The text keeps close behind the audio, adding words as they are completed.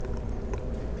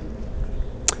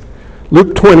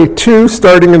Luke 22,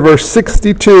 starting in verse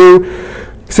 63.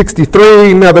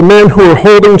 Now the men who were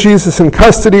holding Jesus in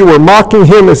custody were mocking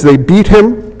him as they beat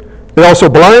him. They also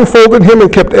blindfolded him and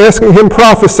kept asking him,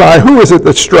 "Prophesy, who is it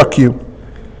that struck you?"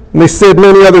 And they said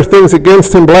many other things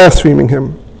against him, blaspheming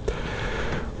him.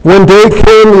 When day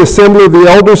came, the assembly of the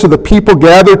elders of the people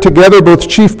gathered together, both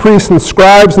chief priests and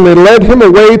scribes, and they led him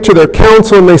away to their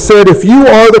council, and they said, "If you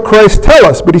are the Christ, tell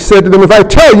us." But he said to them, "If I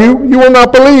tell you, you will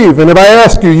not believe, and if I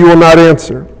ask you, you will not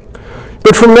answer.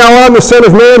 But from now on, the Son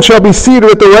of Man shall be seated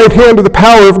at the right hand of the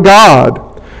power of God."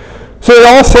 So they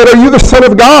all said, "Are you the Son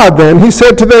of God then?" He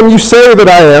said to them, "You say that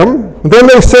I am." Then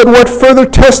they said, "What further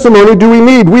testimony do we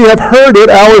need? We have heard it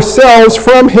ourselves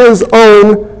from his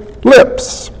own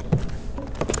lips."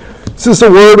 This is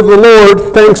the word of the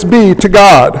Lord. Thanks be to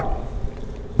God.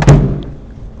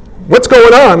 What's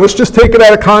going on? Let's just take it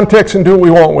out of context and do what we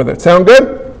want with it. Sound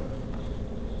good?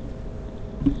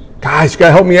 Guys, you got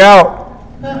to help me out.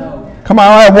 Come on,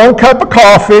 I have one cup of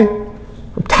coffee.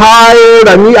 I'm tired.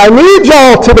 I need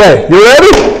y'all today. You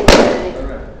ready?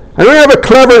 I don't have a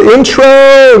clever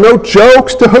intro, no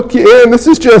jokes to hook you in. This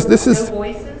is. No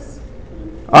voices?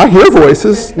 I hear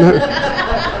voices.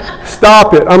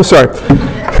 Stop it. I'm sorry.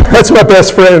 That's my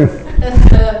best friend.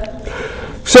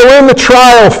 So in the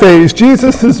trial phase,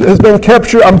 Jesus has been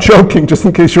captured. I'm joking, just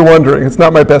in case you're wondering. It's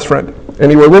not my best friend.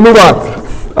 Anyway, we'll move on.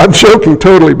 I'm joking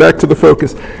totally. Back to the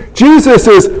focus. Jesus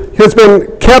has been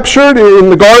captured in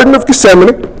the Garden of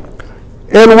Gethsemane.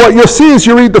 And what you'll see as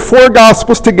you read the four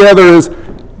Gospels together is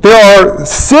there are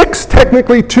six,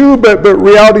 technically two, but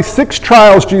reality 6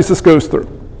 trials Jesus goes through.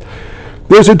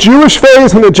 There's a Jewish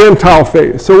phase and a Gentile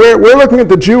phase. So we're looking at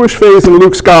the Jewish phase in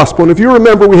Luke's Gospel. And if you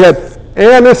remember, we had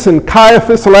Annas and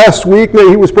Caiaphas last week.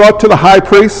 He was brought to the high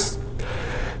priest.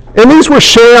 And these were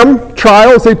sham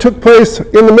trials. They took place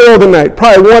in the middle of the night,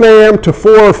 probably 1 a.m. to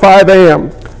 4 or 5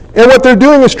 a.m. And what they're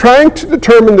doing is trying to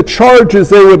determine the charges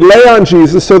they would lay on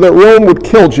Jesus so that Rome would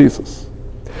kill Jesus.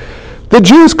 The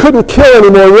Jews couldn't kill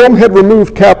anymore. Rome had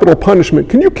removed capital punishment.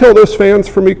 Can you kill those fans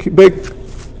for me, big?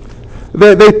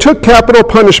 They took capital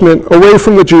punishment away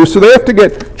from the Jews, so they have to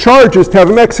get charges to have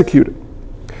them executed.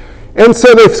 And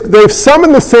so they've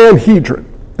summoned the Sanhedrin,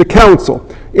 the council.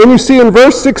 And you see in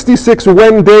verse 66,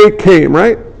 when day came,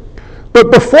 right?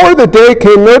 But before the day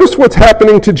came, notice what's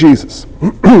happening to Jesus.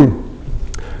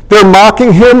 They're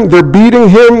mocking him, they're beating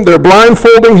him, they're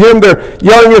blindfolding him, they're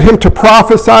yelling at him to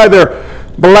prophesy, they're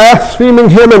blaspheming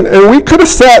him. And we could have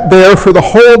sat there for the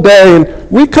whole day and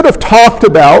we could have talked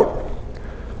about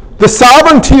the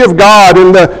sovereignty of God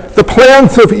and the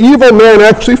plans of evil men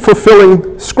actually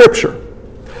fulfilling Scripture.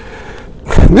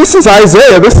 This is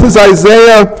Isaiah. This is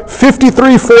Isaiah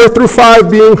 53, 4 through 5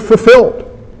 being fulfilled.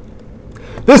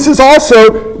 This is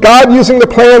also God using the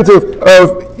plans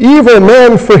of evil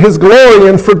men for his glory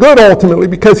and for good ultimately,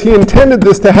 because he intended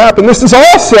this to happen. This is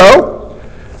also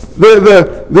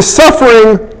the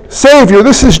suffering Savior.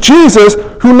 This is Jesus,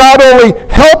 who not only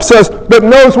helps us, but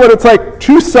knows what it's like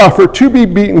to suffer, to be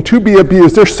beaten, to be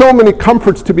abused. There's so many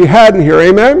comforts to be had in here.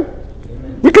 Amen?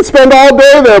 We could spend all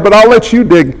day there, but I'll let you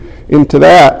dig into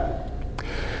that.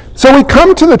 So we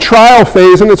come to the trial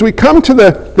phase, and as we come to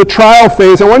the trial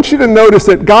phase, I want you to notice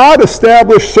that God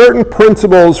established certain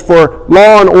principles for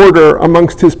law and order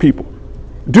amongst his people.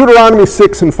 Deuteronomy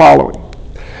 6 and following.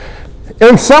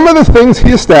 And some of the things he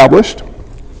established,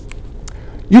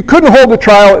 you couldn't hold a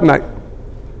trial at night.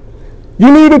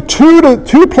 You needed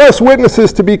two plus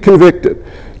witnesses to be convicted.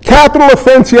 Capital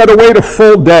offense, you had to wait a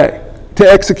full day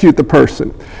to execute the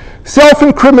person.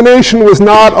 Self-incrimination was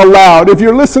not allowed. If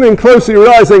you're listening closely, you're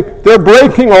realizing they're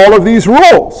breaking all of these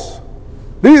rules.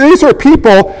 These are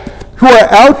people who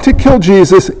are out to kill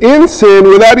Jesus in sin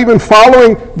without even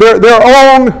following their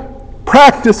own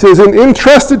practices and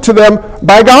entrusted to them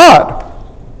by God.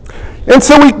 And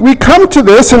so we come to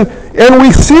this and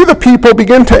we see the people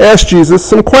begin to ask Jesus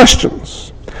some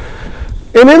questions.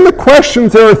 And in the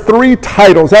questions there are 3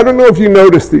 titles. I don't know if you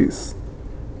noticed these.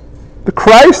 The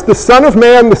Christ, the Son of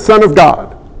Man, the Son of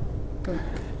God.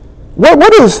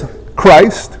 What is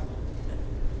Christ?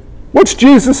 What's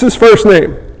Jesus' first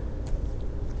name?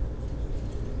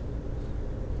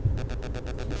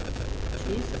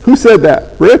 Who said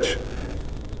that? Rich?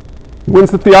 He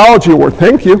wins the theology award.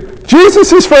 Thank you.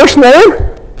 Jesus' first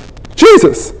name?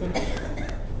 Jesus.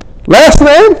 Last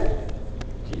name?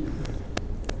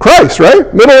 Christ,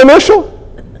 right? Middle initial?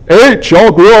 H.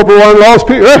 Y'all grew up around lost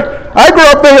people. I grew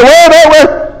up thinking,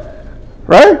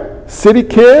 right? City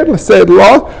kid, let's say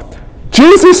lost.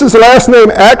 Jesus' last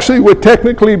name actually would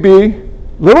technically be a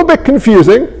little bit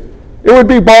confusing. It would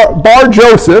be Bar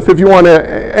Joseph, if you want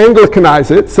to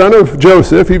Anglicanize it, son of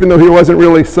Joseph, even though he wasn't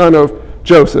really son of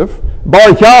Joseph.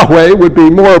 Bar Yahweh would be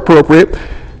more appropriate.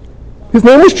 His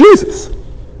name is Jesus.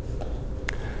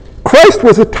 Christ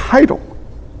was a title.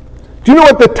 Do you know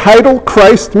what the title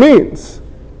Christ means?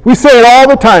 We say it all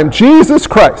the time, Jesus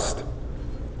Christ.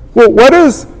 Well, what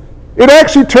is, it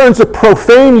actually turns the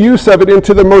profane use of it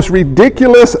into the most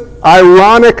ridiculous,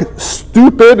 ironic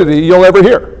stupidity you'll ever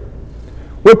hear.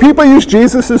 When people use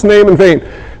Jesus' name in vain,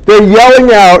 they're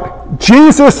yelling out,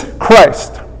 Jesus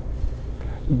Christ.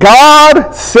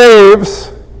 God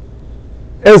saves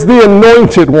as the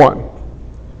anointed one.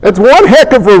 It's one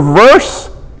heck of reverse,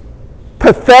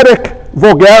 pathetic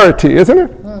vulgarity, isn't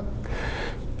it?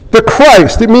 The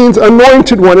Christ, it means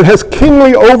anointed one. It has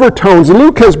kingly overtones.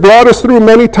 Luke has brought us through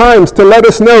many times to let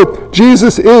us know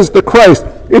Jesus is the Christ.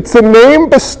 It's a name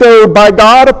bestowed by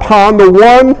God upon the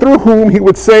one through whom he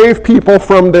would save people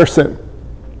from their sin.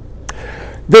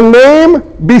 The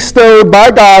name bestowed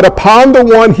by God upon the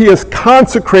one he has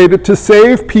consecrated to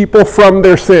save people from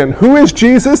their sin. Who is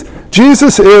Jesus?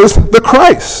 Jesus is the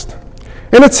Christ.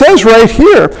 And it says right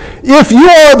here, if you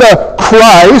are the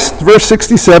Christ, verse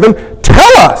 67,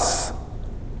 tell us.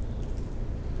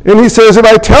 And he says, if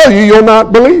I tell you, you'll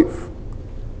not believe.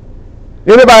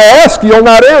 And if I ask, you'll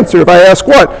not answer. If I ask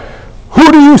what?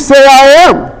 Who do you say I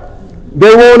am?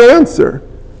 They won't answer.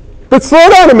 But slow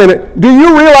down a minute. Do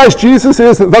you realize Jesus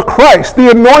is the Christ, the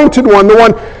anointed one, the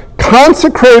one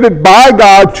consecrated by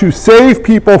God to save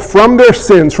people from their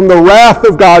sins, from the wrath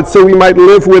of God, so we might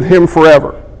live with him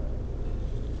forever?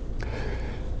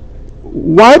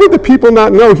 Why did the people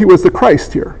not know he was the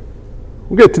Christ here?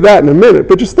 We'll get to that in a minute,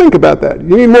 but just think about that.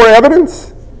 You need more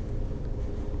evidence?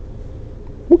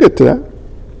 We'll get to that.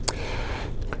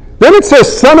 Then it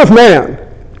says, Son of Man.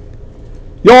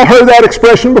 You all heard that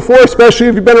expression before, especially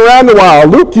if you've been around a while.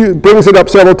 Luke brings it up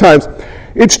several times.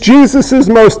 It's Jesus'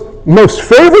 most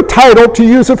favorite title to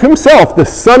use of himself, the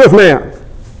Son of Man.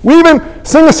 We even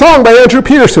sing a song by Andrew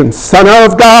Peterson, Son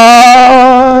of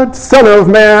God, Son of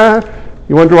Man.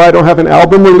 You wonder why I don't have an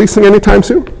album releasing anytime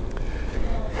soon?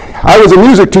 I was a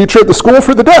music teacher at the School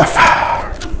for the Deaf.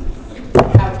 Ouch.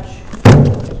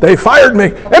 They fired me.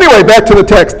 Anyway, back to the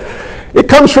text. It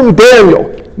comes from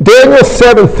Daniel. Daniel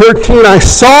 7:13, I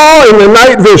saw in the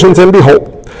night visions, and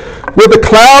behold, with the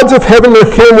clouds of heaven there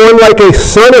came one like a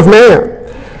son of man.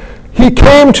 He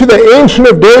came to the Ancient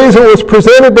of Days and was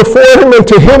presented before him, and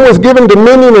to him was given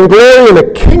dominion and glory and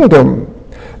a kingdom,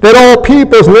 that all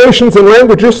peoples, nations, and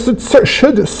languages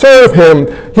should serve him.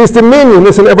 His dominion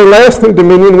is an everlasting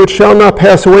dominion which shall not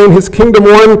pass away, and his kingdom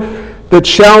one that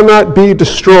shall not be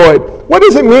destroyed. What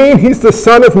does it mean he's the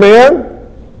Son of Man?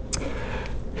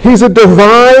 He's a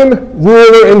divine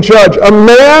ruler and judge, a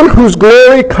man whose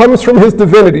glory comes from his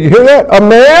divinity. You hear that? A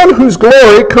man whose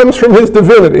glory comes from his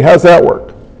divinity. How's that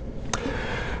work?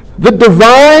 The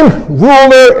divine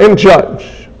ruler and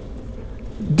judge.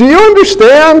 Do you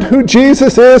understand who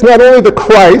Jesus is? Not only the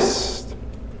Christ,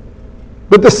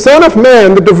 but the Son of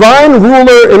Man, the divine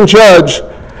ruler and judge.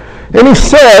 And he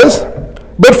says,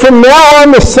 but from now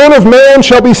on the Son of Man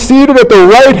shall be seated at the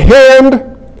right hand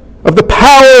of the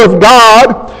power of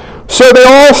God. So they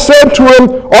all said to him,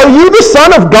 are you the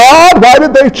Son of God? Why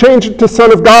did they change it to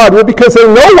Son of God? Well, because they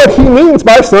know what he means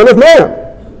by Son of Man.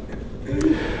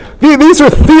 These are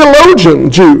theologian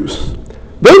Jews.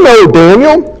 They know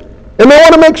Daniel, and they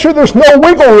want to make sure there's no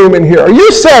wiggle room in here. Are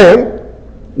you saying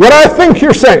what I think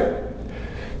you're saying?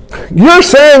 You're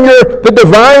saying you're the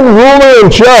divine ruler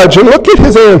and judge, and look at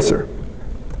his answer.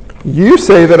 You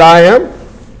say that I am.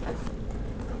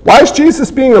 Why is Jesus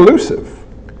being elusive?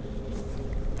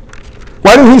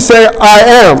 Why didn't he say, I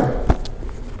am?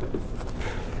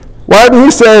 Why didn't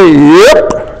he say,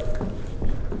 yep?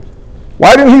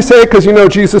 Why didn't he say, because you know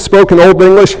Jesus spoke in Old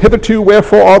English, hitherto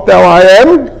wherefore art thou I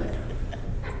am?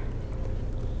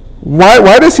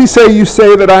 Why does he say, you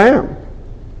say that I am?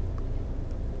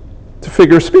 It's a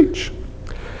figure of speech.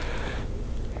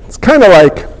 It's kind of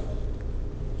like,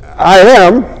 I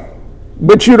am,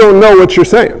 but you don't know what you're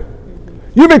saying.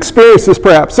 You've experienced this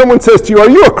perhaps. Someone says to you, are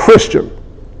you a Christian?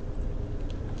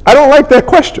 I don't like that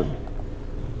question.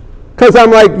 Because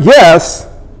I'm like, yes,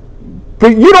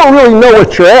 but you don't really know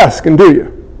what you're asking, do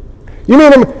you? You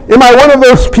mean, am I one of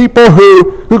those people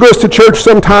who goes to church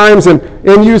sometimes and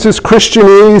uses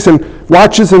Christianese and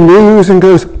watches the news and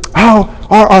goes, oh,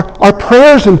 our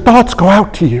prayers and thoughts go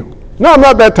out to you? No, I'm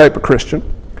not that type of Christian.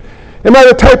 Am I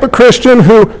the type of Christian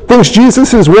who thinks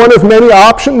Jesus is one of many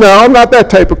options? No, I'm not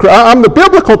that type of Christian. I'm the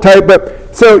biblical type,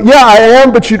 but so yeah, I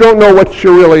am, but you don't know what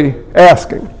you're really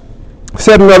asking.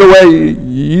 Said another way,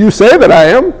 you say that I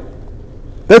am.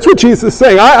 That's what Jesus is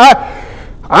saying.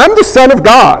 I'm the Son of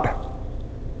God,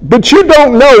 but you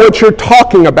don't know what you're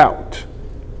talking about.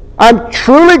 I'm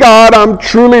truly God, I'm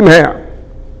truly man.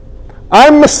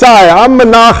 I'm Messiah, I'm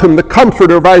Menachem, the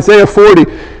comforter of Isaiah 40.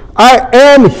 I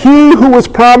am he who was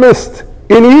promised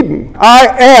in Eden. I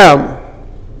am.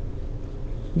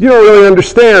 You don't really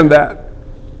understand that.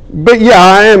 But yeah,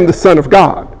 I am the Son of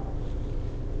God.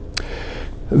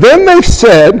 Then they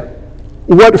said,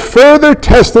 what further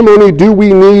testimony do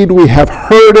we need? We have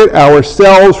heard it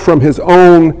ourselves from his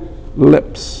own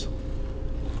lips.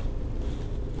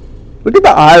 Look at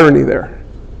the irony there.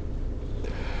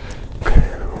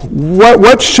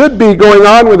 What should be going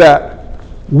on with that?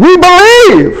 We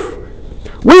believe.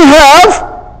 We have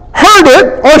heard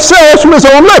it ourselves from his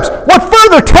own lips. What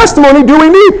further testimony do we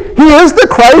need? He is the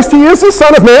Christ. He is the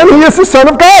Son of Man. He is the Son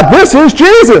of God. This is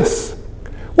Jesus.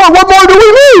 Well, what more do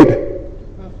we need?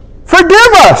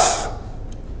 Forgive us.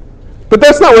 But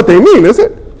that's not what they mean, is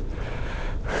it?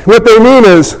 What they mean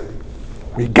is,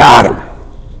 we got him.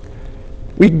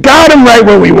 We got him right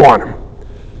where we want him.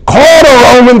 Call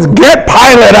the Romans, get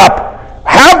Pilate up,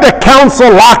 have the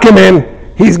council lock him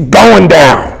in. He's going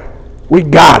down. We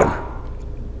got him.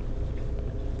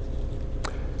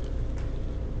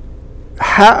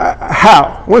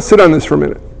 How? Let's sit on this for a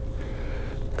minute.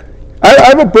 I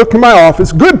have a book in my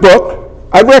office, good book.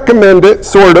 I recommend it,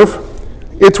 sort of.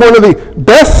 It's one of the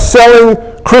best-selling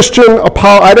Christian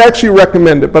I'd actually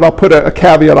recommend it, but I'll put a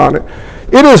caveat on it.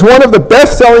 It is one of the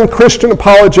best-selling Christian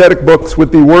apologetic books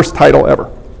with the worst title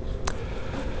ever.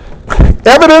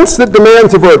 Evidence that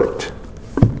demands a verdict.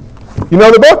 You know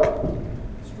the book?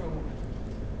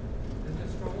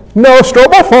 No,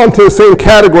 Strobel fall into the same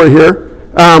category here.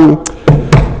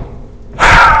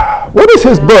 What is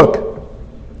his book?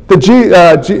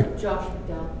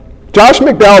 Josh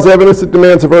McDowell's Evidence That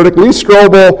Demands a Verdict. Lee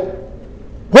Strobel.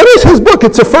 What is his book?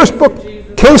 It's the first book,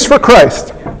 Case for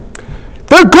Christ.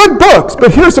 They're good books,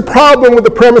 but here's the problem with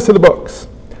the premise of the books.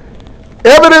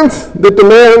 Evidence that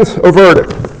demands a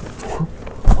verdict.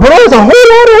 Well, there's a whole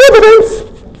lot of evidence,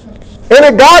 and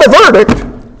it got a verdict.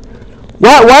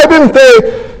 Why didn't they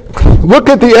look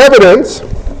at the evidence?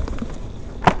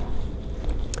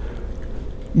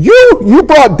 You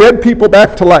brought dead people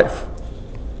back to life.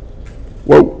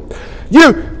 Whoa.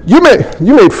 You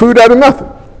made food out of nothing.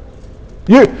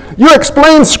 You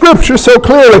explained Scripture so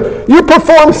clearly. You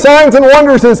performed signs and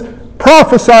wonders as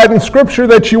prophesied in Scripture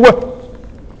that you would.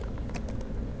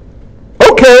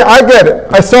 Okay, I get it.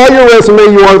 I saw your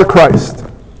resume, you are the Christ.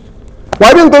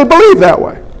 Why didn't they believe that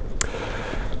way?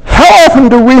 How often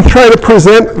do we try to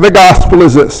present the gospel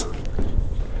as this?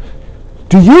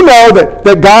 Do you know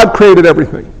that God created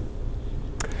everything?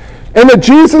 And that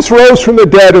Jesus rose from the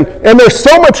dead, and there's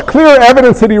so much clear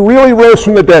evidence that he really rose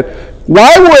from the dead.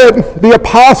 Why would the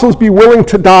apostles be willing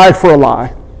to die for a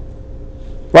lie?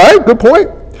 Right? Good point.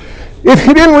 If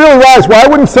he didn't really rise, why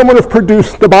wouldn't someone have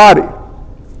produced the body?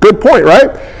 Good point,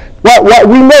 right?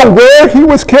 We know where he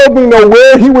was killed. We know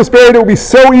where he was buried. It would be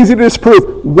so easy to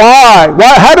disprove. Why?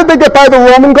 How did they get by the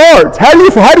Roman guards? How do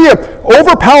you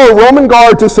overpower Roman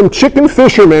guards as some chicken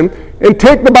fishermen and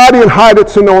take the body and hide it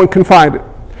so no one can find it?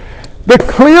 The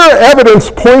clear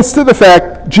evidence points to the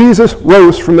fact Jesus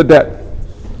rose from the dead.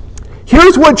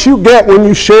 Here's what you get when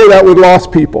you share that with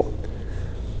lost people.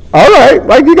 All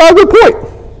right, you got a good point.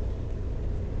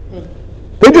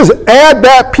 They just add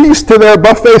that piece to their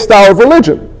buffet style of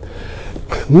religion.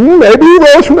 Maybe he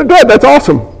rose from the dead. That's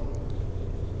awesome.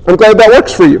 I'm glad that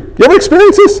works for you. You ever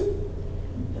experience this?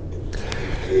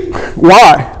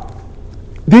 Why?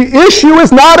 The issue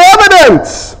is not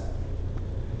evidence.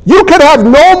 You could have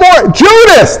no more.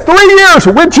 Judas, 3 years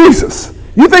with Jesus.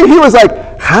 You think he was like,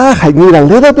 I need a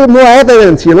little bit more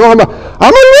evidence. I'm a little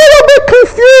bit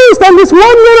confused on this one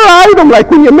little item. Like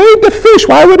when you made the fish,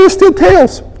 why were there still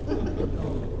tails?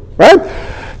 Right?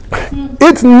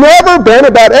 It's never been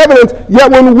about evidence, yet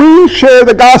when we share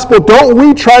the gospel, don't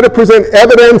we try to present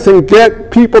evidence and get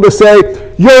people to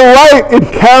say, you're right,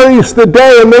 it carries the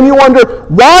day, and then you wonder,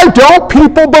 why don't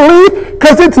people believe?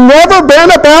 Because it's never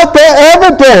been about the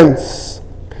evidence.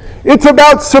 It's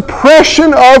about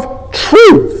suppression of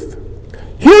truth.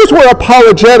 Here's where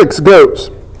apologetics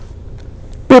goes,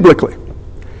 biblically.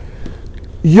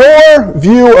 Your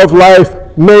view of life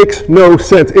makes no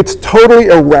sense. It's totally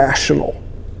irrational.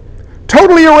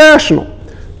 Totally irrational.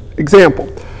 Example.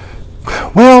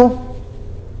 Well,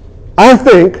 I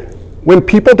think when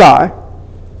people die,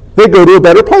 they go to a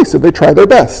better place if they try their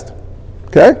best.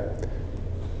 Okay?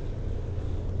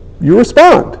 You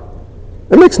respond.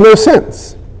 It makes no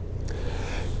sense.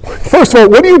 First of all,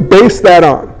 what do you base that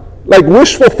on? Like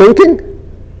wishful thinking?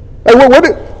 Like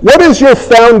what is your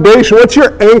foundation? What's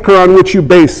your anchor on which you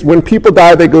base when people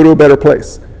die, they go to a better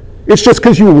place? It's just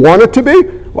because you want it to be?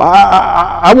 well,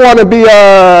 I want to be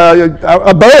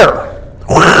a bear.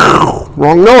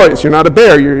 Wrong noise. You're not a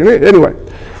bear. Anyway.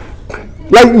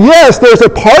 Like, yes, there's a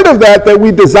part of that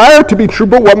we desire to be true,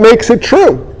 but what makes it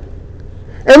true?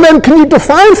 And then can you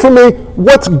define for me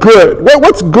what's good?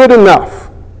 What's good enough?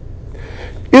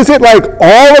 Is it like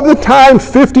all of the time,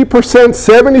 50%,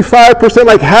 75%?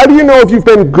 Like, how do you know if you've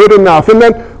been good enough? And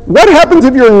then what happens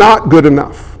if you're not good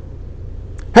enough?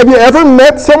 Have you ever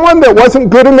met someone that wasn't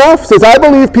good enough? Says, I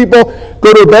believe people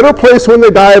go to a better place when they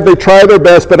die if they try their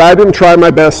best, but I didn't try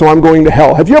my best, so I'm going to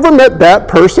hell. Have you ever met that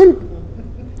person?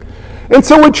 And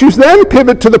so what you then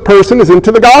pivot to the person is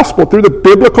into the gospel through the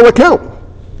biblical account.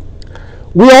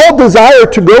 We all desire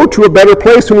to go to a better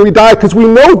place when we die because we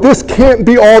know this can't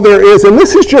be all there is, and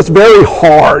this is just very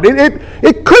hard.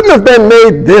 It couldn't have been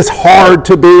made this hard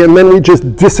to be, and then we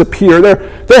just disappear.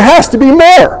 There has to be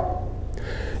more.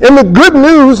 And the good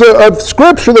news of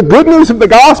Scripture, the good news of the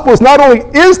gospel is not only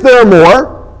is there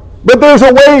more, but there's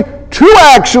a way to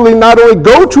actually not only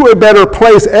go to a better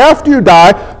place after you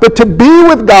die, but to be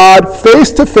with God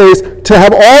face to face, to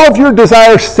have all of your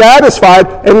desires satisfied,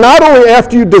 and not only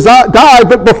after you die,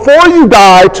 but before you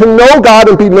die, to know God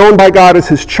and be known by God as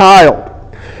his child.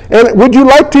 And would you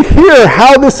like to hear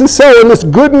how this is so, and this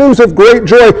good news of great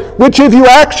joy, which if you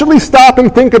actually stop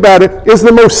and think about it, is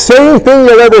the most sane thing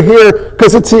you'll ever hear,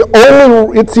 because it's the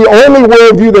only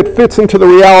worldview that fits into the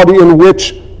reality in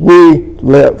which we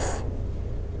live.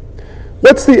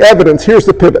 What's the evidence? Here's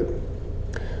the pivot.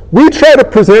 We try to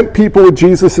present people with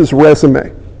Jesus'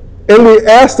 resume, and we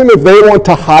ask them if they want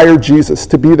to hire Jesus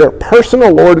to be their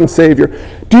personal Lord and Savior.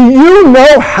 Do you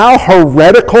know how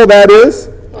heretical that is?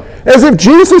 As if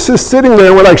Jesus is sitting there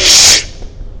and we're like, shh,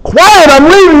 quiet, I'm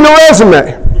reading your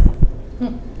resume.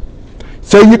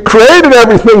 So you created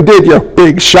everything, did you?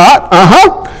 Big shot.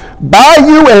 By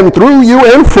you and through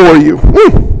you and for you.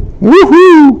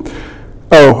 Woohoo.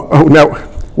 Oh, no.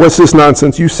 What's this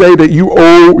nonsense? You say that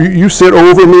you sit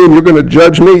over me and you're going to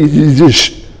judge me?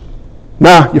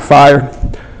 Nah, you're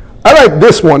fired. I like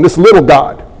this one, this little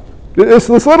God. This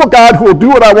little God who will do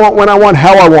what I want, when I want,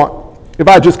 how I want. If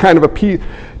I just kind of appease.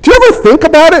 Do you ever think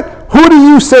about it? Who do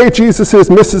you say Jesus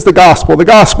is misses the gospel? The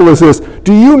gospel is this.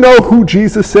 Do you know who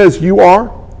Jesus says you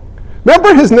are?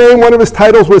 Remember his name, one of his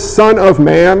titles was Son of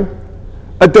Man,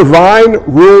 a divine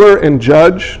ruler and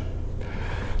judge.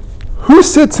 Who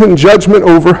sits in judgment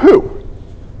over who?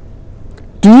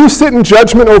 Do you sit in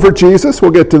judgment over Jesus? We'll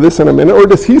get to this in a minute. Or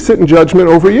does he sit in judgment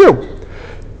over you?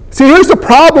 See, here's the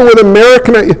problem with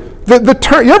American...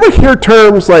 you ever hear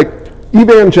terms like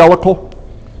evangelical?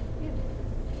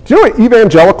 Do you know what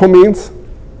evangelical means?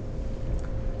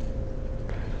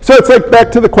 So it's like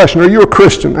back to the question, are you a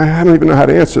Christian? I don't even know how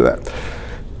to answer that.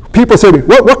 People say to me,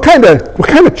 what kind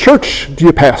of church do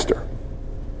you pastor?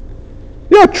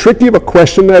 You know how tricky of a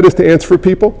question that is to answer for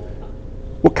people?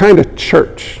 What kind of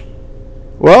church?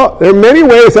 Well, there are many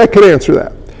ways I could answer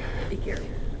that.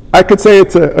 I could say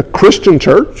it's a Christian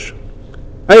church.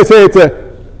 I could say it's an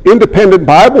independent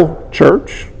Bible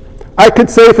church. I could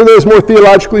say, for those more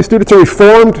theologically astute, it's a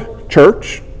Reformed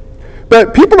church.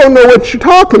 But people don't know what you're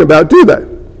talking about, do they?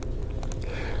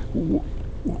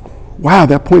 Wow,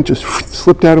 that point just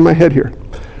slipped out of my head here.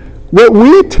 What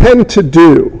we tend to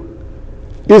do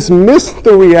is miss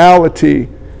the reality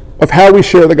of how we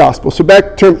share the gospel. So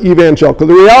back to the term evangelical.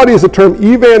 The reality is the term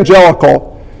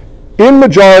evangelical, in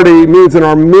majority, means an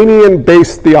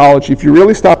Arminian-based theology. If you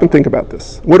really stop and think about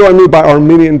this. What do I mean by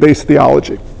Arminian-based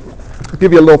theology? I'll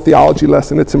give you a little theology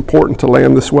lesson. It's important to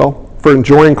land this well for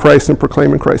enjoying Christ and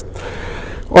proclaiming Christ.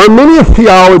 Arminian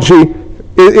theology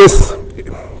is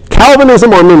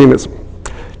Calvinism, Arminianism.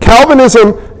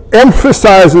 Calvinism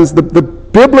emphasizes the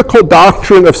biblical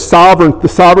doctrine of the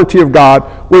sovereignty of God,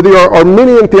 where the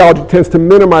Arminian theology tends to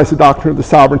minimize the doctrine of the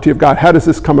sovereignty of God. How does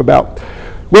this come about?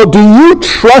 Well, do you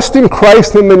trust in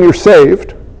Christ and then you're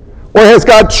saved? Or has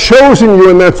God chosen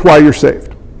you and that's why you're saved?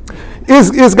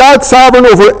 Is God sovereign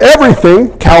over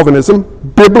everything, Calvinism,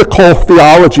 biblical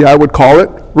theology I would call it,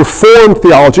 Reformed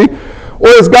theology, or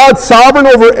is God sovereign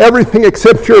over everything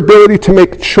except your ability to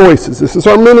make choices? This is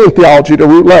Arminian theology to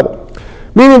root level.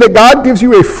 Meaning that God gives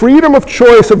you a freedom of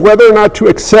choice of whether or not to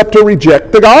accept or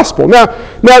reject the gospel. Now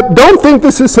don't think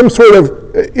this is some sort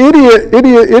of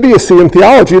idiocy in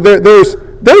theology. There's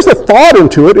a thought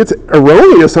into it. It's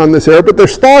erroneous on this area, but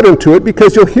there's thought into it,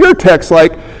 because you'll hear texts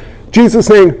like Jesus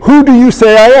saying, "Who do you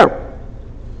say I am?"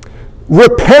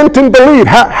 Repent and believe.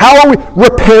 How are we?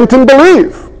 Repent and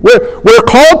believe. We're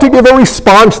called to give a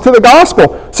response to the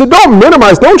gospel. So don't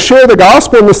minimize, don't share the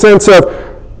gospel in the sense of,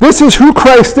 this is who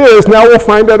Christ is, now we'll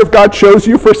find out if God chose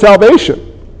you for salvation.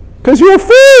 Because you're a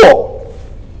fool.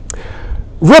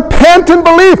 Repent and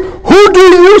believe. Who do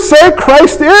you say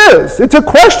Christ is? It's a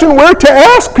question we're to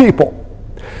ask people.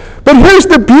 But here's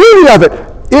the beauty of it.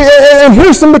 And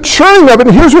here's the maturing of it,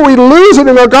 and here's where we lose it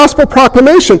in our gospel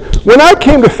proclamation. When I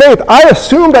came to faith, I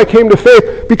assumed I came to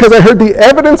faith because I heard the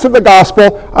evidence of the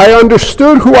gospel. I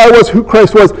understood who I was, who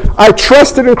Christ was. I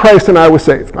trusted in Christ, and I was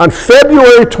saved. On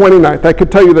February 29th, I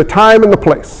could tell you the time and the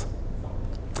place.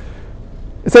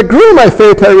 As I grew in my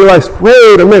faith, I realized,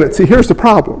 wait a minute, see, here's the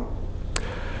problem.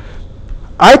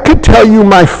 I could tell you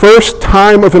my first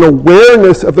time of an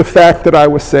awareness of the fact that I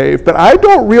was saved, but I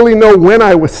don't really know when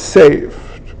I was saved.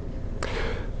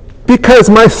 Because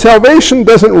my salvation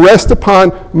doesn't rest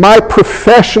upon my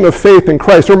profession of faith in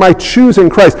Christ or my choosing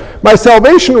Christ. My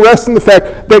salvation rests in the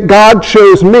fact that God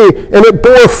chose me, and it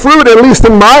bore fruit, at least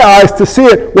in my eyes, to see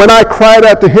it when I cried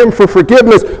out to him for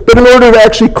forgiveness. But in order to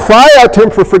actually cry out to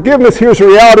him for forgiveness, here's the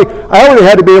reality. I already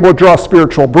had to be able to draw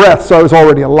spiritual breath, so I was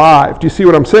already alive. Do you see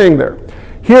what I'm saying there?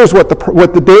 Here's what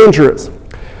the danger is.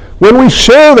 When we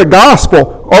share the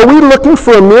gospel, are we looking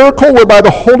for a miracle whereby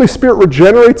the Holy Spirit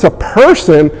regenerates a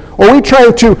person, or are we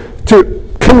trying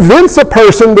to convince a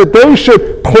person that they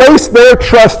should place their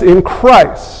trust in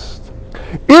Christ?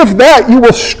 If that, you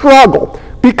will struggle,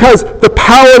 because the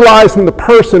power lies in the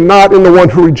person, not in the one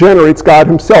who regenerates, God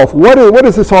himself. What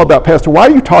is this all about, Pastor? Why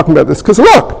are you talking about this? Because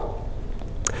look,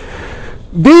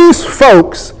 these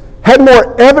folks had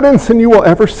more evidence than you will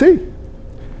ever see.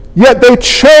 Yet they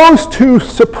chose to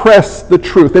suppress the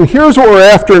truth. And here's what we're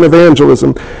after in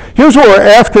evangelism. Here's what we're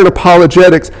after in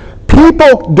apologetics.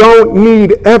 People don't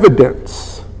need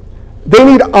evidence. They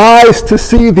need eyes to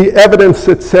see the evidence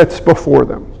that sets before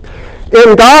them.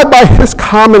 And God, by his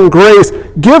common grace,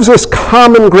 gives us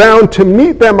common ground to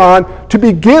meet them on, to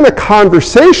begin a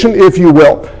conversation, if you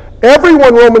will.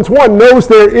 Everyone, Romans 1, knows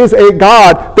there is a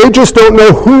God. They just don't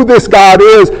know who this God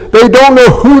is. They don't know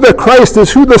who the Christ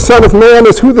is, who the Son of Man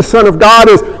is, who the Son of God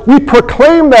is. We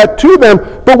proclaim that to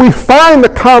them, but we find the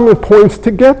common points to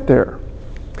get there.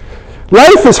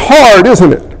 Life is hard,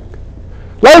 isn't it?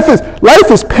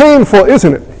 Life is painful,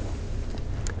 isn't it?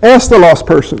 Ask the lost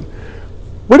person,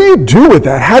 what do you do with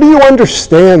that? How do you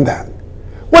understand that?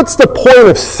 What's the point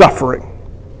of suffering?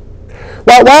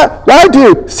 Why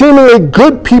do seemingly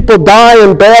good people die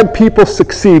and bad people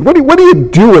succeed? What do you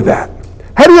do with that?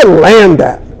 How do you land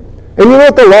that? And you know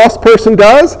what the lost person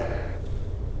does?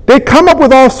 They come up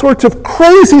with all sorts of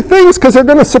crazy things because they're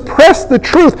going to suppress the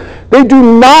truth. They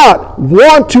do not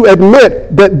want to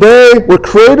admit that they were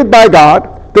created by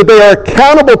God, that they are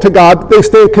accountable to God, that they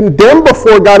stand condemned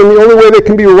before God, and the only way they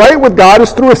can be right with God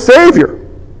is through a Savior.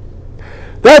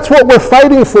 That's what we're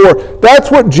fighting for.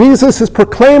 That's what Jesus is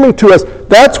proclaiming to us.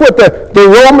 That's what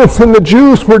the Romans and the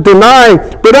Jews were denying.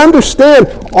 But understand,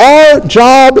 our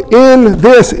job in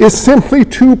this is simply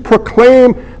to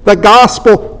proclaim the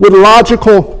gospel with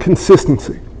logical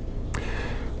consistency.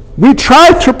 We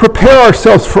try to prepare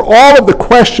ourselves for all of the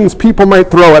questions people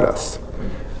might throw at us.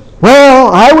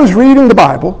 Well, I was reading the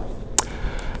Bible,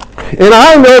 and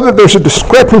I know that there's a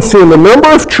discrepancy in the number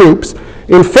of troops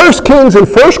in 1 Kings and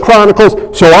 1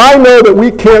 Chronicles, so I know that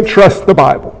we can't trust the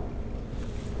Bible.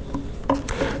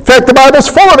 In fact, the Bible's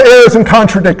full of errors and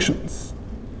contradictions.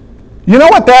 You know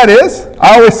what that is?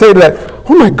 I always say to that,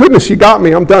 oh my goodness, you got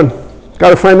me, I'm done. Got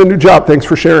to find a new job, thanks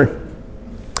for sharing.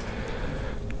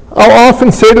 I'll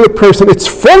often say to the person, it's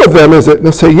full of them, is it? And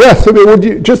they'll say, yes. I mean, would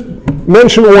you just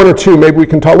mention one or two, maybe we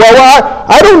can talk. Well,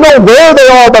 I don't know where they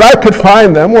are, but I could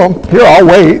find them. Well, here, I'll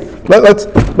wait.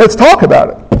 Let's talk about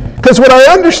it. Because what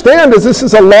I understand is this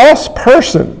is a lost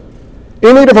person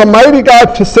in need of a mighty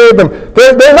God to save them.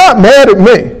 They're not mad at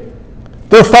me.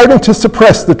 They're fighting to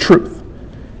suppress the truth.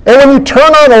 And when you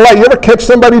turn on a light, you ever catch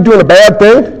somebody doing a bad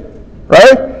thing?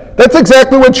 Right? That's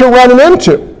exactly what you're running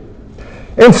into.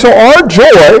 And so our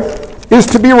joy is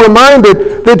to be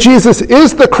reminded that Jesus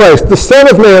is the Christ, the Son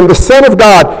of Man, the Son of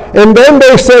God. And then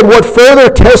they said, what further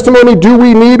testimony do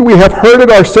we need? We have heard it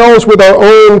ourselves with our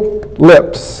own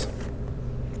lips.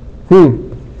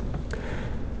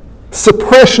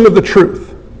 Suppression of the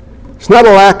truth. It's not a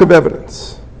lack of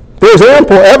evidence. There's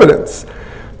ample evidence.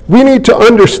 We need to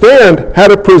understand how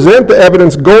to present the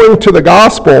evidence going to the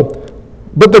gospel,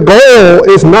 but the goal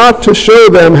is not to show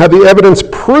them how the evidence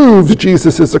proves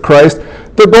Jesus is the Christ.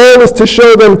 The goal is to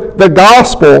show them the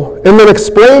gospel and then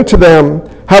explain to them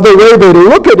how the way they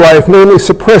look at life, namely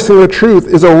suppressing the truth,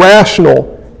 is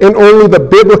irrational, and only the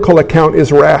biblical account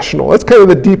is rational. That's kind of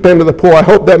the deep end of the pool. I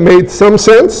hope that made some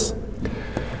sense.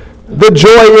 The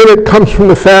joy in it comes from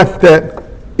the fact that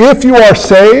if you are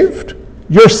saved,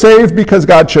 you're saved because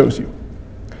God chose you.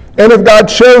 And if God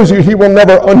chose you, he will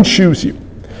never unchoose you.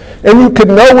 And you can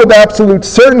know with absolute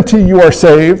certainty you are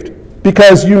saved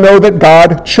because you know that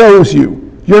God chose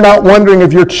you. You're not wondering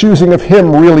if your choosing of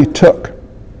him really took.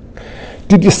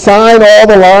 Did you sign all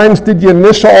the lines? Did you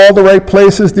initial all the right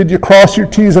places? Did you cross your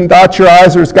T's and dot your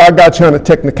I's, or has God got you on a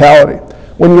technicality?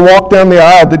 When you walk down the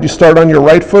aisle, did you start on your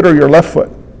right foot or your left foot?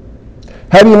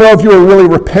 How do you know if you were really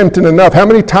repentant enough? How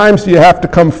many times do you have to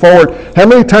come forward? How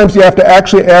many times do you have to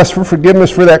actually ask for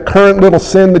forgiveness for that current little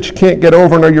sin that you can't get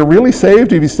over? And are you really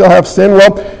saved if you still have sin?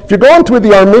 Well, if you're going with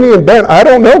the Arminian bent, I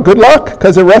don't know. Good luck,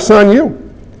 because it rests on you.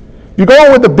 If you're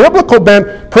going with the biblical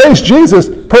bent, praise Jesus,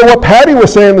 per what Patty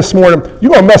was saying this morning,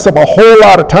 you're going to mess up a whole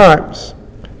lot of times.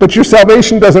 But your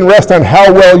salvation doesn't rest on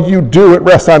how well you do. It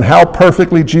rests on how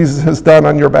perfectly Jesus has done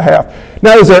on your behalf.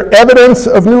 Now, is there evidence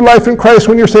of new life in Christ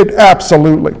when you're saved?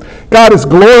 Absolutely. God is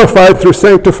glorified through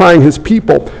sanctifying his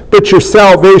people, but your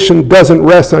salvation doesn't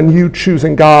rest on you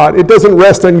choosing God. It doesn't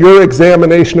rest on your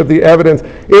examination of the evidence.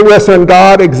 It rests on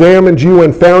God examined you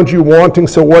and found you wanting.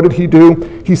 So what did he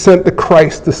do? He sent the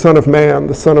Christ, the Son of Man,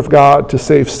 the Son of God, to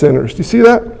save sinners. Do you see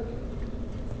that?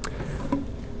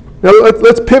 Now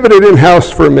let's pivot it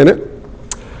in-house for a minute.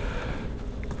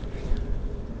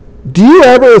 Do you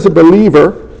ever, as a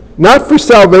believer, not for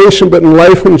salvation but in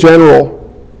life in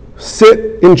general,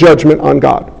 sit in judgment on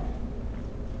God?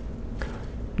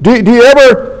 Do you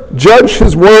ever judge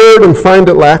his word and find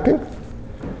it lacking?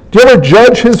 Do you ever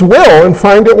judge his will and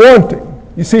find it wanting?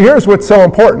 You see, here's what's so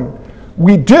important.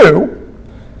 We do,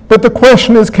 but the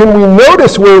question is, can we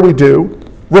notice where we do,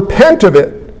 repent of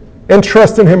it, and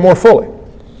trust in him more fully?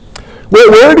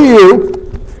 Where do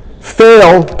you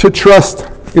fail to trust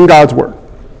in God's word?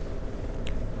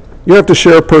 You have to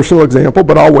share a personal example,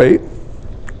 but I'll wait.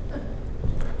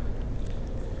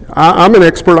 I'm an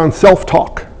expert on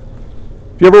self-talk.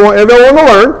 If you ever want to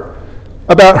learn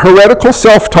about heretical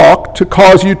self-talk to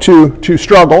cause you to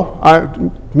struggle,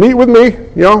 meet with me,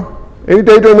 any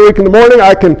day during the week in the morning.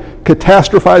 I can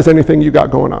catastrophize anything you got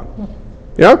going on.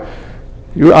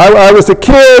 I was a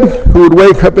kid who would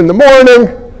wake up in the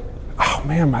morning, oh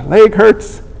man, my leg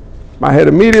hurts. My head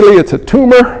immediately, it's a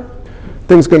tumor.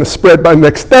 Thing's going to spread by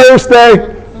next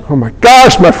Thursday. Oh my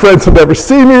gosh, my friends will never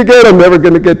see me again. I'm never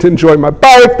going to get to enjoy my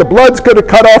bike. The blood's going to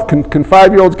cut off. Can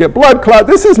 5-year-olds get blood clot?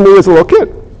 This is me as a little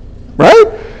kid, right?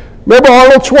 Remember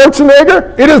Arnold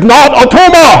Schwarzenegger? It is not a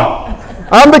tumor.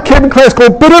 I'm the kid in class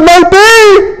going, but it might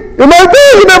be. It might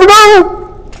be. You never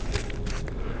know.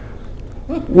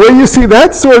 Well, you see,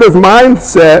 that sort of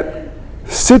mindset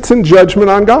sits in judgment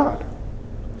on God.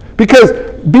 Because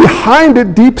behind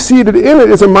it, deep-seated in it,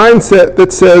 is a mindset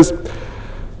that says,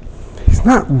 he's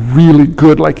not really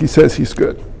good like he says he's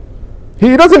good.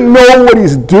 He doesn't know what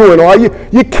he's doing.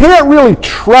 You can't really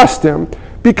trust him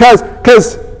because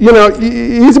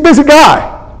he's a busy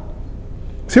guy.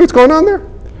 See what's going on there?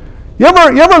 You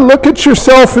ever look at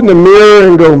yourself in the mirror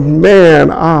and go,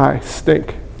 man, I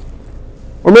stink.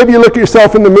 Or maybe you look at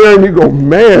yourself in the mirror and you go,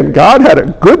 man, God had a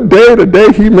good day the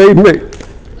day he made me.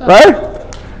 Right?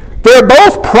 They're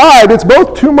both pride. It's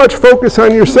both too much focus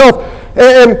on yourself.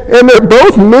 And they're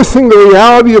both missing the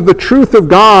reality of the truth of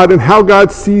God and how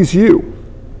God sees you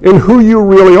and who you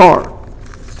really are.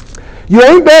 You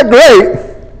ain't that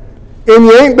great and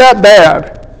you ain't that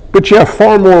bad, but you have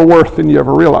far more worth than you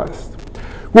ever realized.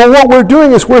 Well, what we're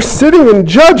doing is we're sitting in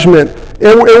judgment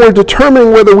and we're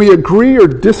determining whether we agree or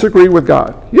disagree with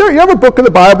God. You have a book of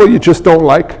the Bible you just don't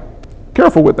like?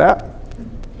 Careful with that.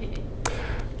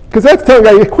 Because that's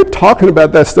telling you, quit talking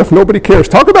about that stuff. Nobody cares.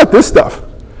 Talk about this stuff.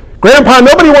 Grandpa,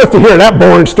 nobody wants to hear that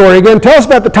boring story again. Tell us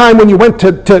about the time when you went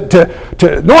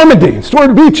to Normandy and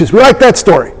stormed the beaches. We like that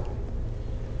story.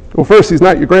 Well, first, he's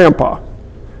not your grandpa.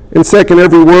 And second,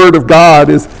 every word of God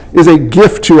is a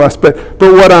gift to us. But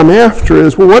what I'm after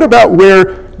is, well, what about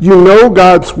where you know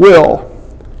God's will,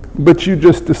 but you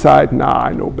just decide, nah,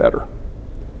 I know better?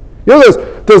 You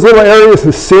know those little areas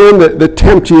of sin that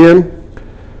tempt you in?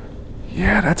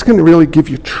 Yeah, that's going to really give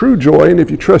you true joy, and if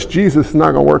you trust Jesus, it's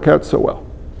not going to work out so well.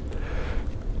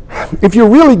 If you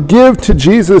really give to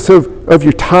Jesus of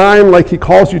your time like he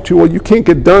calls you to, well, you can't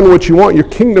get done what you want. Your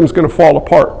kingdom's going to fall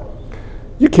apart.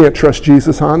 You can't trust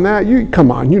Jesus on that.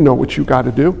 Come on, you know what you got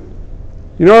to do.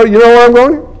 You know where I'm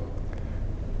going?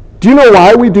 Do you know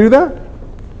why we do that?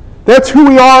 That's who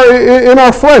we are in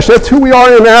our flesh. That's who we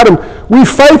are in Adam. We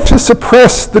fight to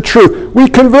suppress the truth. We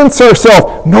convince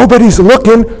ourselves, nobody's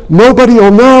looking, nobody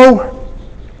will know.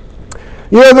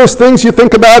 You know those things you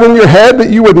think about in your head that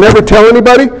you would never tell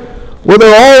anybody? Well,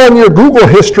 they're all on your Google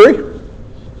history.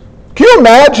 Can you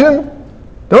imagine?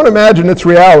 Don't imagine, it's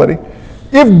reality.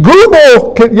 If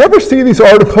Google, you ever see these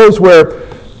articles where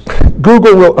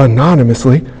Google will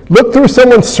anonymously look through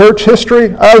someone's search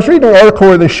history? I was reading an article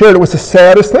where they shared it was the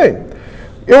saddest thing.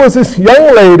 It was this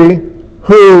young lady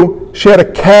she had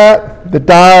a cat that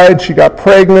died, she got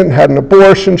pregnant, had an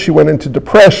abortion, she went into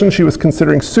depression, she was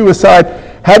considering suicide.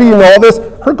 How do you know all this?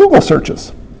 Her Google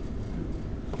searches.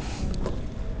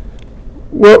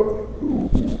 Well,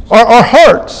 our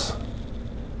hearts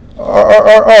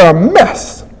are a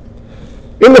mess.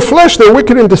 In the flesh, they're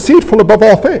wicked and deceitful above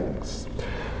all things.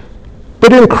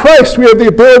 But in Christ, we have the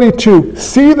ability to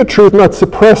see the truth, not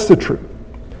suppress the truth.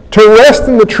 To rest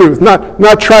in the truth,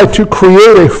 not try to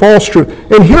create a false truth.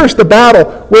 And here's the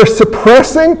battle. We're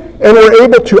suppressing and we're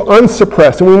able to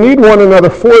unsuppress. And we need one another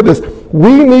for this.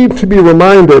 We need to be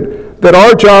reminded that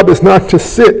our job is not to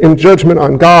sit in judgment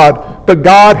on God, but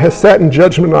God has sat in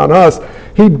judgment on us.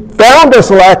 He found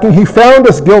us lacking, He found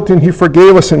us guilty, and He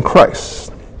forgave us in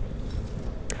Christ.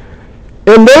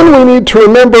 And then we need to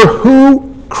remember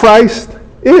who Christ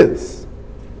is.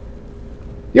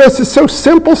 This is so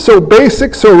simple, so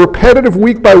basic, so repetitive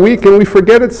week by week, and we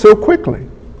forget it so quickly.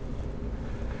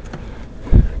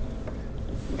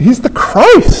 He's the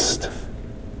Christ.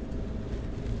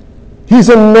 He's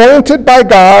anointed by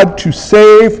God to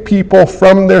save people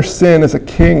from their sin as a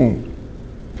king.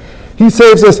 He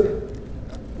saves us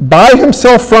by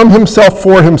Himself, from Himself,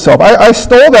 for Himself. I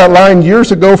stole that line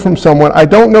years ago from someone. I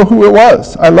don't know who it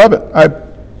was. I love it.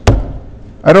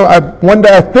 One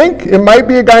day I think it might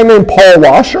be a guy named Paul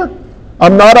Washer.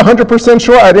 I'm not 100%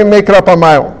 sure. I didn't make it up on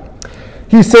my own.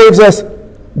 He saves us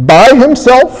by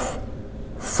Himself,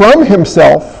 from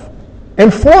Himself,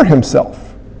 and for Himself.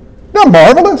 Isn't that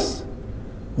marvelous?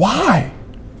 Why?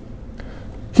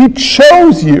 He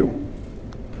chose you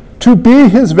to be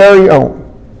His very own.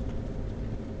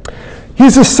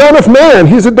 He's a Son of Man.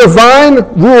 He's a divine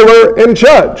ruler and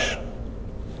judge.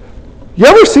 You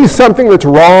ever see something that's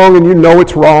wrong and you know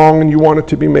it's wrong and you want it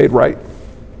to be made right?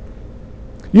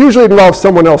 Usually it involves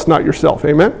someone else, not yourself.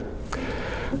 Amen?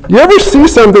 You ever see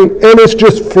something and it's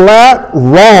just flat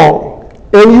wrong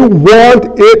and you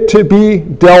want it to be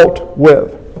dealt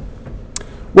with?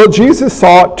 Well, Jesus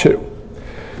saw it too.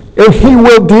 And He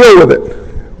will deal with it.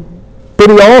 But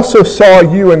He also saw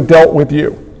you and dealt with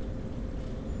you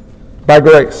by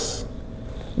grace.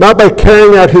 Not by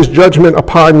carrying out His judgment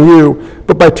upon you,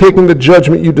 but by taking the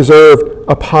judgment you deserve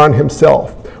upon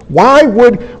Himself. Why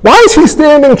is He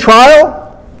standing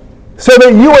trial? So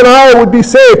that you and I would be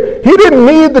saved. He didn't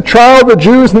need the trial of the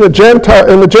Jews and the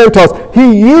Gentiles.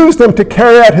 He used them to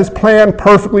carry out His plan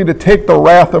perfectly, to take the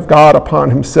wrath of God upon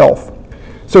Himself,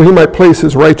 so He might place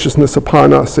His righteousness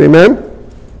upon us. Amen?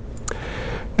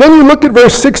 Then you look at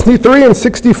verse 63 and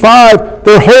 65.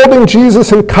 They're holding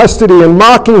Jesus in custody and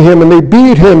mocking Him, and they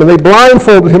beat Him, and they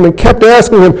blindfolded Him and kept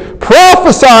asking Him,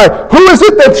 prophesy, who is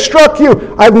it that struck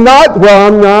you? I'm not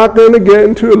going to get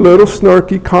into a little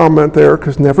snarky comment there,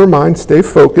 because never mind, stay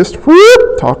focused.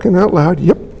 Whoop, talking out loud,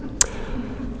 yep.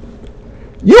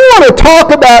 You want to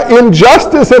talk about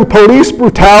injustice and police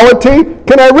brutality?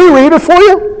 Can I reread it for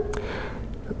you?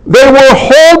 They were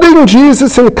holding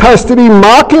Jesus in custody,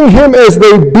 mocking Him as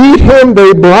they beat Him.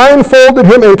 They blindfolded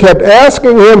Him and kept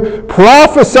asking Him,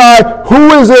 prophesy,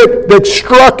 who is it that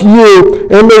struck you?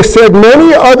 And they said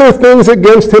many other things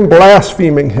against Him,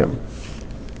 blaspheming Him.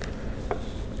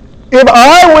 If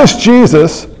I was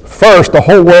Jesus, first, the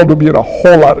whole world would be in a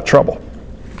whole lot of trouble.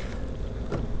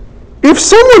 If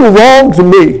someone wronged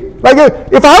me, like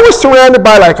if I was surrounded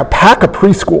by like a pack of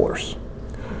preschoolers,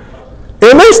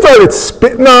 and they started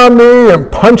spitting on me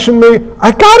and punching me,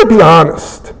 I gotta be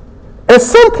honest. At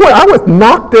some point, I would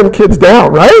knock them kids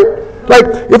down, right? Like,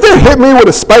 if they hit me with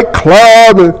a spiked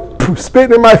club and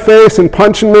spitting in my face and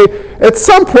punching me, at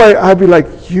some point, I'd be like,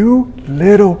 you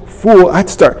little fool. I'd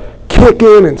start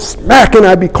kicking and smacking.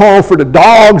 I'd be calling for the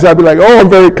dogs. I'd be like, oh, I'm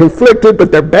very conflicted,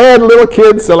 but they're bad little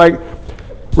kids. So like,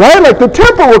 right? Like the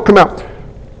temper would come out.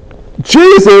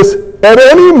 Jesus, at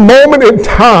any moment in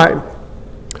time,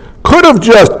 could have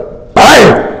just,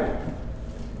 bam,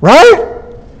 right?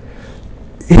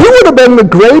 He would have been the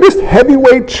greatest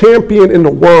heavyweight champion in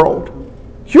the world.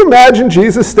 Can you imagine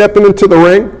Jesus stepping into the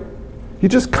ring?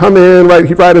 He'd just come in, right?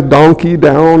 He'd ride a donkey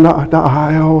down the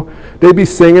aisle. They'd be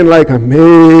singing like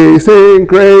Amazing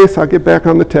Grace. I'll get back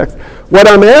on the text. What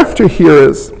I'm after here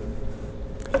is,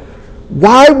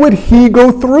 why would He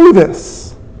go through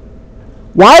this?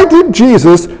 Why did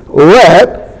Jesus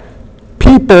let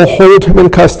people hold Him in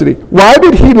custody? Why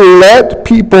did He let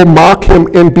people mock Him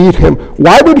and beat Him?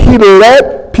 Why did He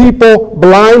let people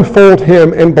blindfold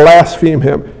Him and blaspheme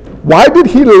Him? Why did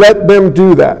He let them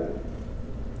do that?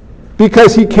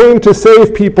 Because He came to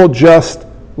save people just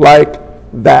like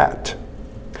that.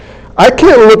 I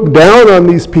can't look down on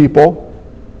these people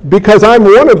because I'm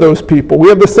one of those people. We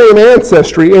have the same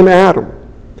ancestry in Adam.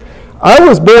 I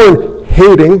was born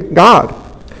hating God.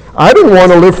 I didn't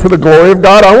want to live for the glory of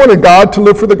God. I wanted God to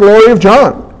live for the glory of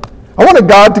John. I wanted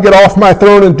God to get off my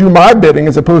throne and do my bidding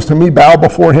as opposed to me bow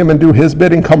before him and do his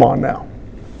bidding. Come on now.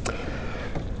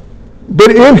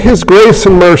 But in his grace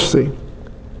and mercy,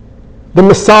 the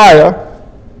Messiah,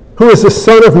 who is the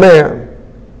Son of Man,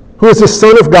 who is the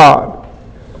Son of God,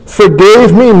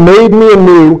 forgave me, made me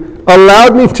anew,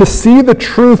 allowed me to see the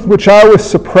truth which I was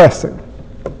suppressing.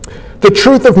 The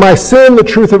truth of my sin, the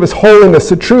truth of his holiness,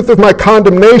 the truth of my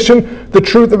condemnation, the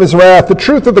truth of his wrath, the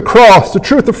truth of the cross, the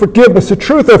truth of forgiveness, the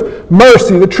truth of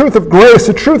mercy, the truth of grace,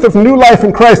 the truth of new life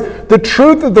in Christ, the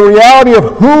truth of the reality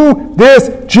of who this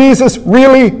Jesus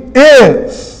really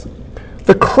is.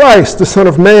 The Christ, the Son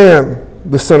of Man,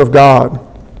 the Son of God.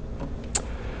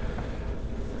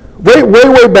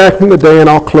 Way back in the day, and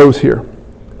I'll close here,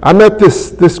 I met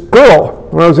this girl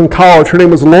when I was in college. Her name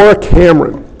was Laura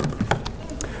Cameron.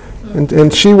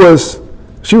 And she was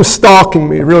stalking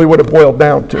me, really what it boiled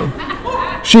down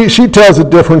to. She tells a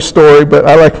different story, but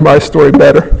I like my story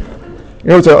better.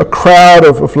 There was a crowd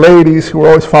of ladies who were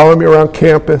always following me around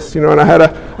campus, and I had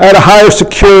to hire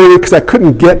security because I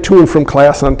couldn't get to and from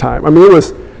class on time. I mean, it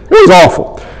was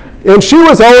awful. And she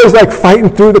was always like fighting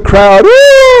through the crowd,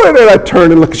 and then I'd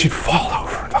turn and look, and she'd fall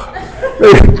over.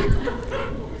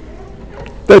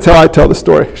 That's how I tell the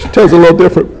story. She tells a little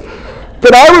different.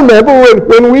 But I remember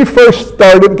when we first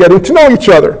started getting to know each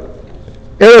other.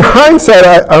 And in hindsight,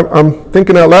 I'm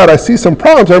thinking out loud, I see some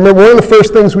problems. I remember one of the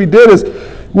first things we did is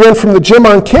we went from the gym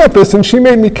on campus, and she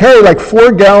made me carry like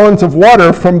 4 gallons of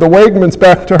water from the Wegmans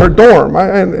back to her dorm.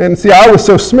 And see, I was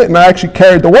so smitten, I actually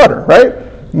carried the water, right?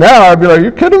 Now I'd be like,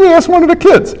 you're kidding me? That's one of the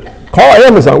kids. Call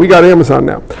Amazon. We got Amazon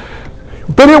now.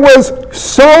 But it was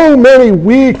so many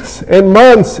weeks and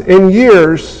months and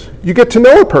years you get to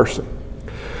know a person.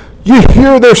 You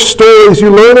hear their stories,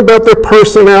 you learn about their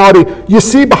personality, you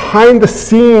see behind the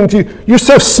scenes, you're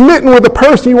so smitten with a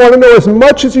person, you want to know as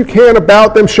much as you can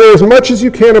about them, share as much as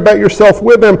you can about yourself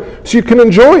with them so you can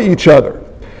enjoy each other.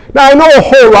 Now I know a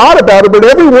whole lot about her, but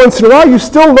every once in a while you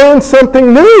still learn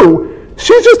something new.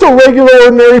 She's just a regular,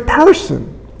 ordinary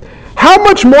person. How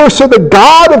much more so the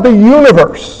God of the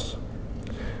universe?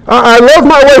 I love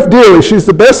my wife dearly. She's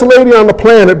the best lady on the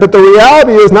planet, but the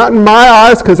reality is, not in my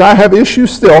eyes because I have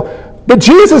issues still, but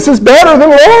Jesus is better than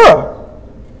Laura.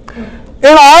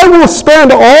 And I will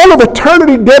spend all of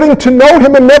eternity getting to know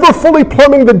him and never fully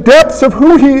plumbing the depths of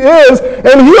who he is,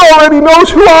 and he already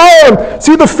knows who I am.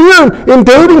 See, the fear in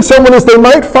dating someone is they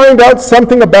might find out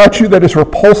something about you that is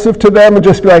repulsive to them and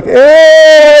just be like,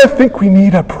 I think we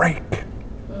need a break.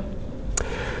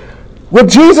 Well,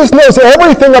 Jesus knows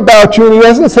everything about you, and he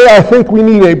doesn't say, I think we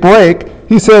need a break.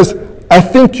 He says, I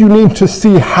think you need to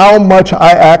see how much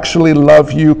I actually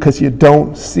love you because you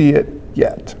don't see it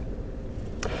yet.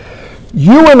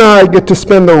 You and I get to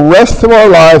spend the rest of our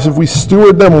lives, if we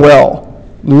steward them well,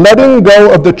 letting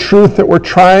go of the truth that we're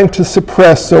trying to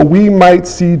suppress so we might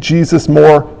see Jesus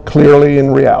more clearly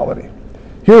in reality.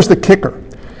 Here's the kicker.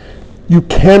 You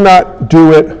cannot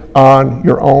do it on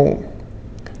your own.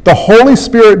 The Holy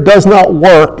Spirit does not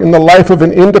work in the life of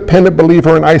an independent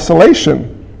believer in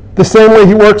isolation, the same way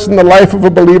he works in the life of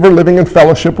a believer living in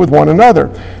fellowship with one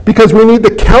another. Because we need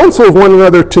the counsel of one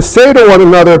another to say to one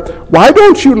another, why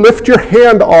don't you lift your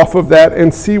hand off of that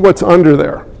and see what's under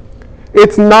there?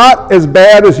 It's not as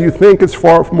bad as you think. It's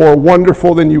far more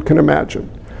wonderful than you can imagine.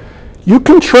 You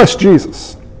can trust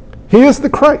Jesus. He is the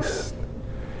Christ.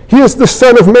 He is the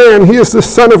Son of Man. He is the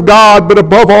Son of God. But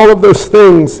above all of those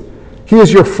things, he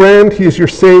is your friend, he is your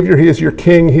Savior, he is your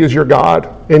King, he is your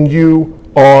God, and you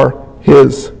are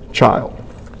his child.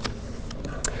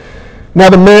 Now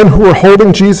the men who were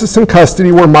holding Jesus in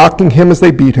custody were mocking him as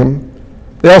they beat him.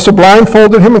 They also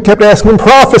blindfolded him and kept asking him,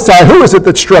 prophesy, who is it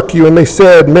that struck you? And they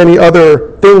said many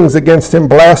other things against him,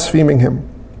 blaspheming him.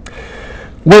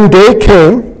 When day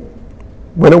came,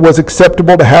 when it was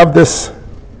acceptable to have this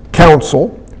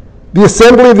council, the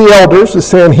assembly of the elders, the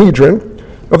Sanhedrin,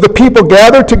 of the people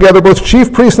gathered together, both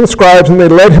chief priests and scribes, and they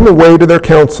led him away to their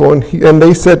council. And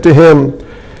they said to him,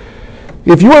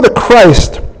 if you are the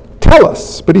Christ, tell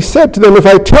us. But he said to them, if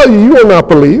I tell you, you will not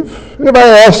believe. And if I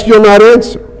ask, you will not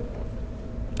answer.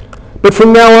 But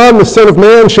from now on, the Son of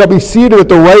Man shall be seated at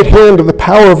the right hand of the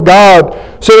power of God.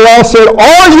 So they all said,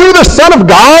 are you the Son of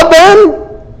God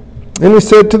then? And he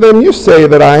said to them, you say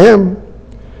that I am.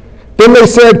 Then they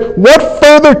said, what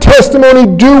further testimony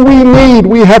do we need?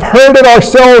 We have heard it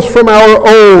ourselves from our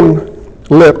own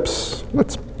lips.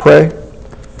 Let's pray.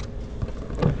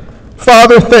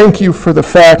 Father, thank you for the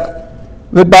fact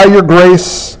that by your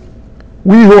grace,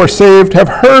 we who are saved have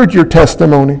heard your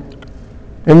testimony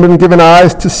and been given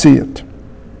eyes to see it.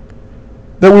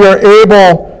 That we are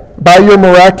able by your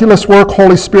miraculous work,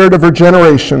 Holy Spirit of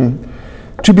regeneration,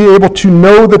 to be able to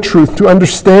know the truth, to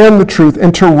understand the truth,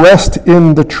 and to rest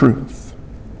in the truth.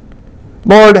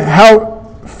 Lord, how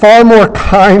far more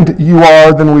kind you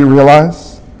are than we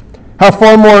realize, how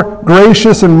far more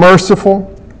gracious and merciful,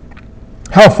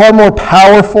 how far more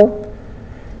powerful.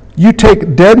 You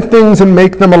take dead things and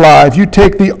make them alive. You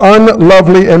take the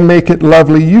unlovely and make it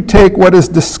lovely. You take what is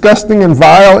disgusting and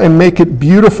vile and make it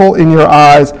beautiful in your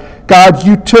eyes. God,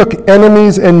 you took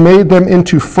enemies and made them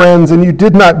into friends, and you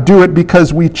did not do it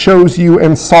because we chose you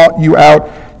and sought you out.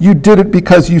 You did it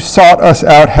because you sought us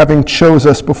out, having chose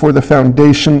us before the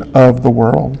foundation of the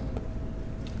world.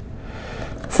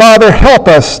 Father, help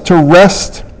us to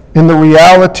rest in the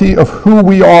reality of who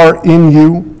we are in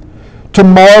you, to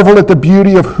marvel at the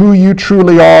beauty of who you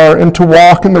truly are, and to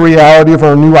walk in the reality of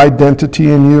our new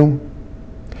identity in you.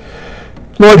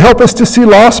 Lord, help us to see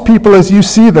lost people as you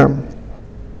see them.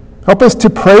 Help us to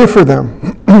pray for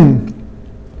them.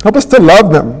 Help us to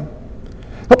love them.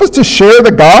 Help us to share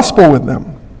the gospel with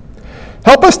them.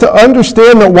 Help us to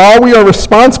understand that while we are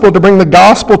responsible to bring the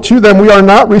gospel to them, we are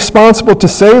not responsible to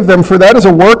save them, for that is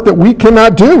a work that we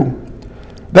cannot do.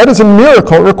 That is a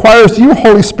miracle. It requires you,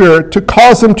 Holy Spirit, to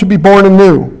cause them to be born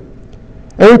anew.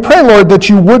 And we pray, Lord, that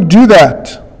you would do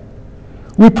that.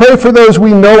 We pray for those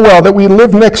we know well, that we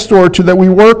live next door to, that we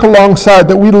work alongside,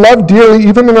 that we love dearly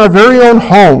even in our very own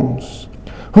homes,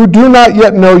 who do not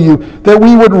yet know you, that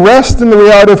we would rest in the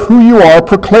reality of who you are,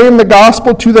 proclaim the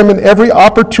gospel to them in every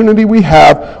opportunity we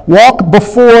have, walk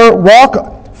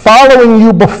following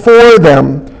you before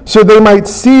them, so they might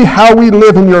see how we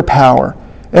live in your power.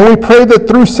 And we pray that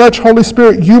through such, Holy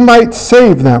Spirit, you might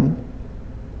save them.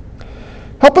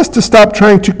 Help us to stop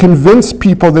trying to convince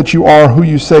people that you are who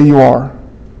you say you are,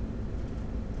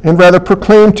 and rather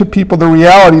proclaim to people the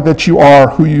reality that you are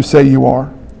who you say you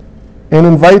are, and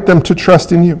invite them to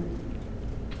trust in you.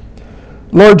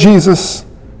 Lord Jesus,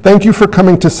 thank you for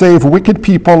coming to save wicked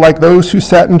people like those who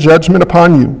sat in judgment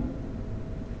upon you,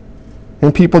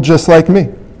 and people just like me,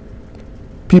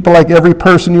 people like every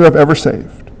person you have ever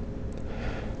saved.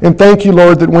 And thank you,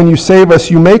 Lord, that when you save us,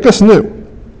 you make us new.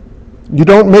 You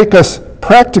don't make us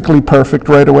practically perfect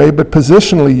right away, but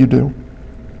positionally you do.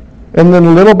 And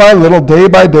then little by little, day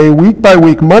by day, week by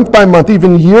week, month by month,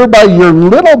 even year by year,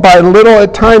 little by little,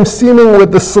 at times seeming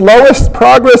with the slowest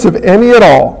progress of any at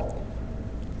all,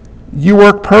 you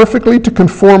work perfectly to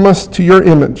conform us to your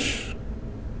image.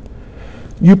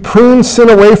 You prune sin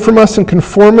away from us and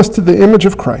conform us to the image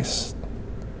of Christ,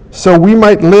 so we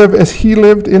might live as he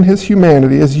lived in his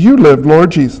humanity, as you lived,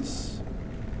 Lord Jesus.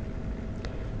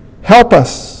 Help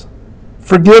us,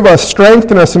 forgive us,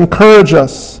 strengthen us, encourage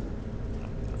us.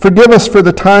 Forgive us for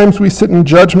the times we sit in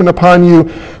judgment upon you.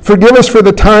 Forgive us for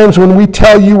the times when we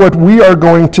tell you what we are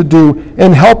going to do,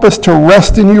 and help us to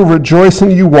rest in you, rejoice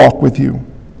in you, walk with you.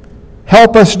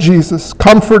 Help us, Jesus.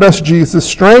 Comfort us, Jesus.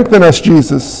 Strengthen us,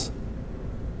 Jesus.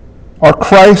 Our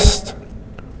Christ,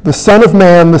 the Son of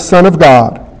Man, the Son of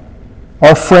God,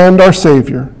 our friend, our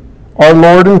Savior, our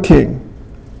Lord and King,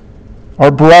 our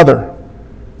brother.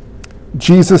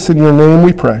 Jesus, in your name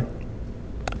we pray.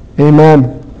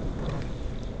 Amen.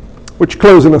 What you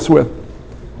closing us with?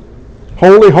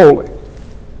 Holy, holy.